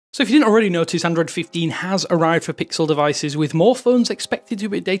So if you didn't already notice, Android 15 has arrived for Pixel devices, with more phones expected to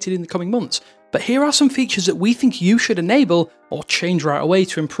be updated in the coming months. But here are some features that we think you should enable or change right away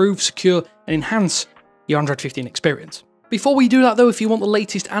to improve, secure, and enhance your Android 15 experience. Before we do that though, if you want the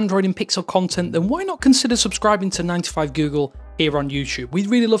latest Android and Pixel content, then why not consider subscribing to 95 Google here on YouTube? We'd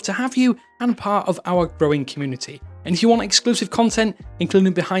really love to have you and part of our growing community. And if you want exclusive content,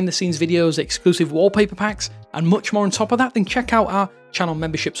 including behind the scenes videos, exclusive wallpaper packs, and much more on top of that, then check out our channel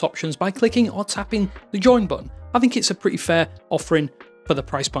memberships options by clicking or tapping the join button. I think it's a pretty fair offering for the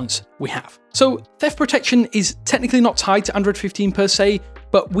price points we have. So theft protection is technically not tied to Android 15 per se,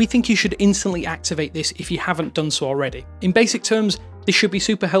 but we think you should instantly activate this if you haven't done so already. In basic terms, this should be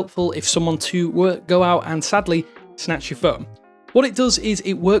super helpful if someone to go out and sadly snatch your phone. What it does is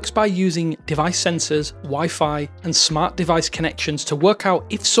it works by using device sensors, Wi-Fi, and smart device connections to work out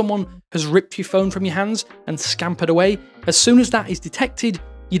if someone has ripped your phone from your hands and scampered away. As soon as that is detected,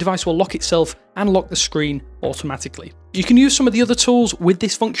 your device will lock itself and lock the screen automatically. You can use some of the other tools with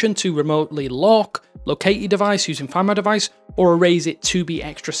this function to remotely lock, locate your device using Find My Device, or erase it to be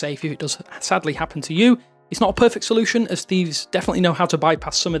extra safe if it does sadly happen to you. It's not a perfect solution, as thieves definitely know how to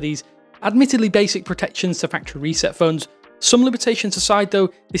bypass some of these admittedly basic protections to factory reset phones. Some limitations aside though,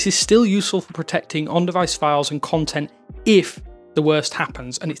 this is still useful for protecting on-device files and content if the worst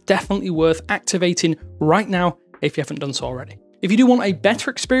happens, and it's definitely worth activating right now if you haven't done so already. If you do want a better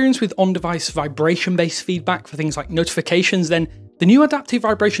experience with on-device vibration-based feedback for things like notifications, then the new adaptive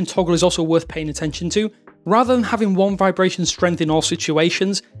vibration toggle is also worth paying attention to. Rather than having one vibration strength in all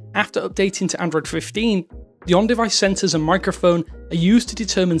situations, after updating to Android 15, the on-device sensors and microphone are used to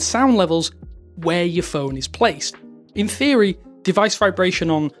determine sound levels where your phone is placed. In theory, device vibration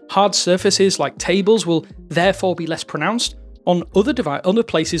on hard surfaces like tables will therefore be less pronounced. On other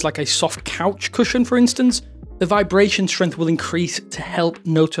places like a soft couch cushion, for instance, the vibration strength will increase to help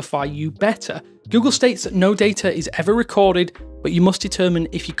notify you better. Google states that no data is ever recorded, but you must determine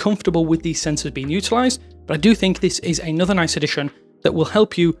if you're comfortable with these sensors being utilized. But I do think this is another nice addition that will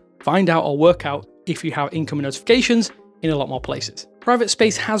help you find out or work out if you have incoming notifications in a lot more places. Private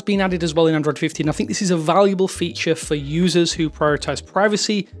space has been added as well in Android 15. I think this is a valuable feature for users who prioritize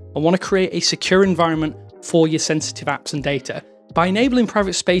privacy and want to create a secure environment for your sensitive apps and data. By enabling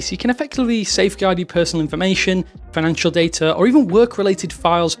private space, you can effectively safeguard your personal information, financial data, or even work-related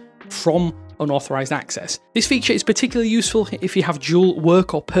files from unauthorized access. This feature is particularly useful if you have dual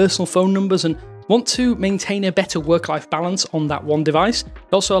work or personal phone numbers and want to maintain a better work-life balance on that one device.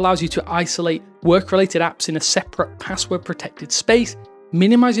 It also allows you to isolate work-related apps in a separate password-protected space,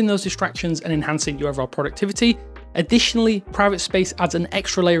 minimizing those distractions and enhancing your overall productivity. Additionally, private space adds an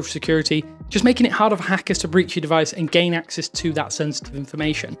extra layer of security, just making it harder for hackers to breach your device and gain access to that sensitive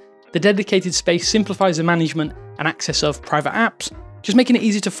information. The dedicated space simplifies the management and access of private apps, just making it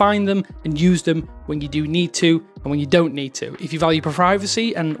easy to find them and use them when you do need to and when you don't need to. If you value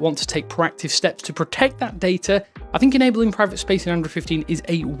privacy and want to take proactive steps to protect that data, I think enabling private space in Android 15 is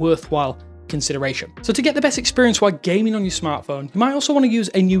a worthwhile consideration. So to get the best experience while gaming on your smartphone, you might also want to use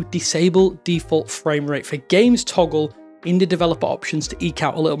a new disable default frame rate for games toggle in the developer options to eke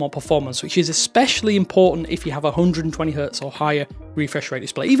out a little more performance, which is especially important if you have a 120Hz or higher refresh rate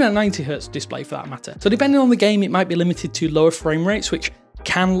display, even a 90Hz display for that matter. So depending on the game, it might be limited to lower frame rates, which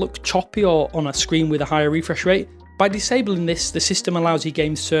can look choppy or on a screen with a higher refresh rate. By disabling this, the system allows your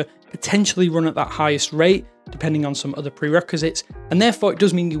games to potentially run at that highest rate, depending on some other prerequisites, and therefore it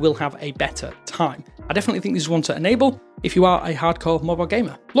does mean you will have a better time. I definitely think this is one to enable if you are a hardcore mobile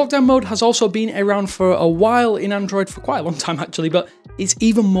gamer. Lockdown mode has also been around for a while in Android, for quite a long time actually, but it's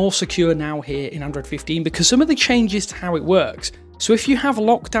even more secure now here in Android 15 because some of the changes to how it works. So if you have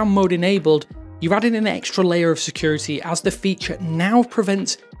lockdown mode enabled, you're adding an extra layer of security as the feature now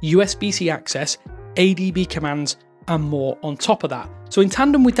prevents USB-C access, ADB commands, and more on top of that. So in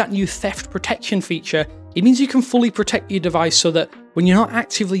tandem with that new theft protection feature, it means you can fully protect your device so that when you're not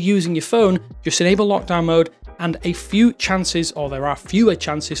actively using your phone, just enable lockdown mode and there are fewer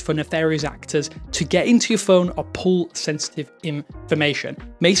chances for nefarious actors to get into your phone or pull sensitive information.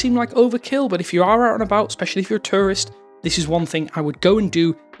 May seem like overkill, but if you are out and about, especially if you're a tourist, this is one thing I would go and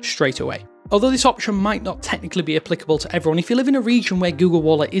do straight away. Although this option might not technically be applicable to everyone, if you live in a region where Google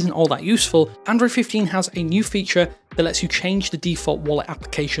Wallet isn't all that useful, Android 15 has a new feature that lets you change the default wallet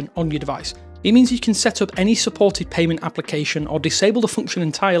application on your device. It means you can set up any supported payment application or disable the function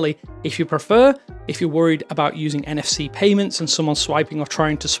entirely if you prefer, if you're worried about using NFC payments and someone swiping or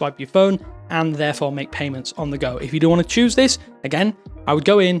trying to swipe your phone and therefore make payments on the go. If you don't want to choose this, again, I would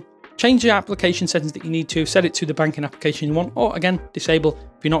go in, change the application settings that you need to, set it to the banking application you want, or again, disable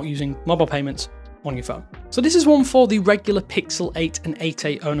if you're not using mobile payments on your phone. So this is one for the regular Pixel 8 and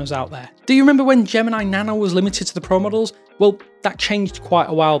 8a owners out there. Do you remember when Gemini Nano was limited to the Pro models? Well, that changed quite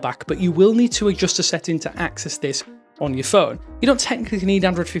a while back, but you will need to adjust a setting to access this on your phone. You don't technically need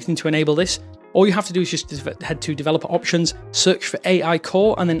Android 15 to enable this. All you have to do is just head to developer options, search for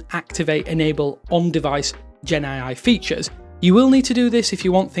AICore, and then activate enable on-device Gen AI features. You will need to do this if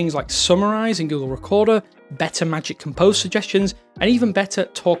you want things like Summarize in Google Recorder, better Magic Compose suggestions, and even better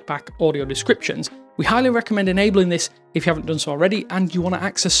TalkBack audio descriptions. We highly recommend enabling this if you haven't done so already and you want to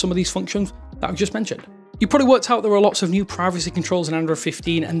access some of these functions that I've just mentioned. You probably worked out there are lots of new privacy controls in Android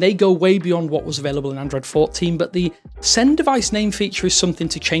 15 and they go way beyond what was available in Android 14, but the send device name feature is something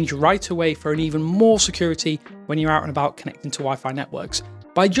to change right away for an even more security when you're out and about connecting to Wi-Fi networks.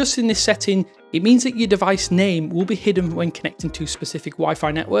 By adjusting this setting, it means that your device name will be hidden when connecting to specific Wi-Fi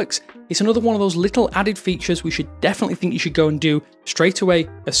networks. It's another one of those little added features we should definitely think you should go and do straight away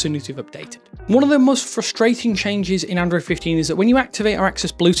as soon as you've updated. One of the most frustrating changes in Android 15 is that when you activate or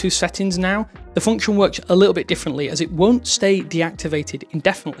access Bluetooth settings now, the function works a little bit differently as it won't stay deactivated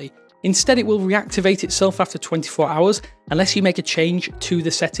indefinitely. Instead, it will reactivate itself after 24 hours unless you make a change to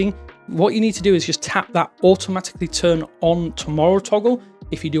the setting. What you need to do is just tap that automatically turn on tomorrow toggle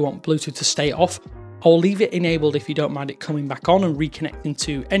if you do want Bluetooth to stay off, or leave it enabled if you don't mind it coming back on and reconnecting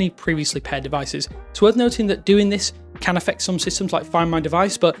to any previously paired devices. It's worth noting that doing this can affect some systems like Find My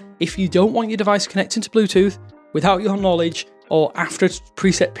Device, but if you don't want your device connecting to Bluetooth without your knowledge or after a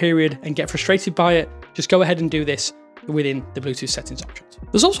preset period and get frustrated by it, just go ahead and do this within the Bluetooth settings options.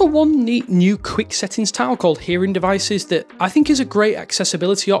 There's also one neat new quick settings tile called Hearing Devices that I think is a great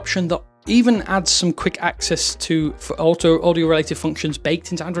accessibility option that even adds some quick access to audio related functions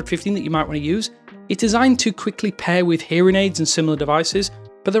baked into Android 15 that you might want to use. It's designed to quickly pair with hearing aids and similar devices,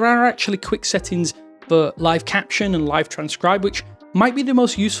 but there are actually quick settings for live caption and live transcribe, which might be the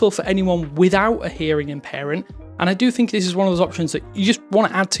most useful for anyone without a hearing impairment. And I do think this is one of those options that you just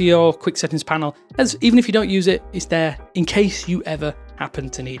want to add to your quick settings panel, as even if you don't use it, it's there in case you ever happen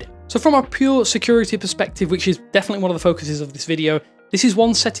to need it. So from a pure security perspective, which is definitely one of the focuses of this video, this is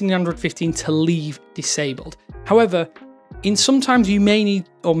one setting in Android 15 to leave disabled. However, sometimes you may need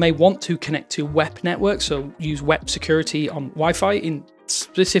or may want to connect to WEP networks, so use WEP security on Wi-Fi in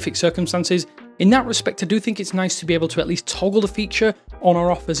specific circumstances. In that respect, I do think it's nice to be able to at least toggle the feature on or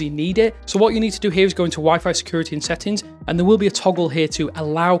off as you need it. So what you need to do here is go into Wi-Fi security and settings, and there will be a toggle here to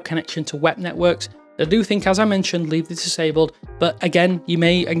allow connection to WEP networks. I do think, as I mentioned, leave this disabled, but again, you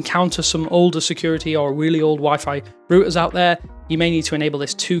may encounter some older security or really old Wi-Fi routers out there. You may need to enable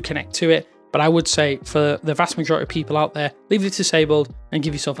this to connect to it, but I would say for the vast majority of people out there, leave it disabled and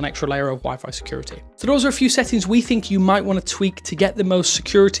give yourself an extra layer of Wi-Fi security. So those are a few settings we think you might want to tweak to get the most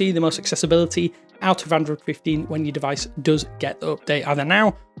security, the most accessibility out of Android 15 when your device does get the update either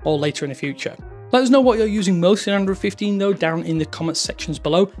now or later in the future. Let us know what you're using most in Android 15 though down in the comments sections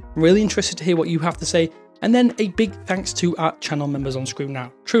below. I'm really interested to hear what you have to say. And then a big thanks to our channel members on screen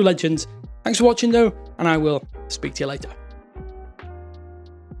now. True legends. Thanks for watching though, and I will speak to you later.